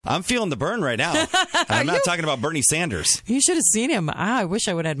I'm feeling the burn right now. I'm not talking about Bernie Sanders. You should have seen him. I wish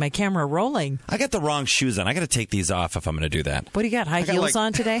I would have had my camera rolling. I got the wrong shoes on. I got to take these off if I'm going to do that. What do you got? High heels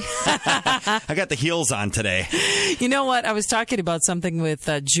on today? I got the heels on today. You know what? I was talking about something with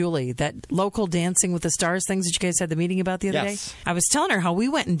Julie, that local Dancing with the Stars things that you guys had the meeting about the other day. I was telling her how we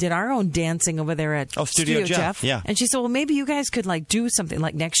went and did our own dancing over there at Studio Jeff. Yeah. And she said, well, maybe you guys could do something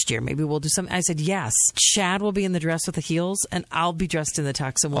like next year. Maybe we'll do something. I said, yes. Chad will be in the dress with the heels, and I'll be dressed in the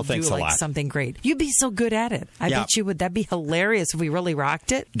tux, and we'll do something great. You'd be so good at it. I bet you would. That'd be hilarious if we really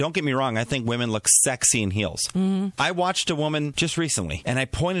rocked it. Don't get me wrong. I think women look sexy in heels. Mm-hmm. I watched a woman just recently, and I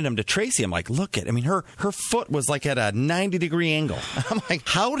pointed him to Tracy. I'm like, look at, her foot was like at a 90-degree angle. I'm like,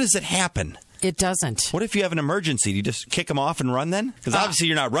 how does it happen? It doesn't. What if you have an emergency? Do you just kick them off and run then? Because obviously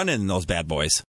you're not running in those bad boys.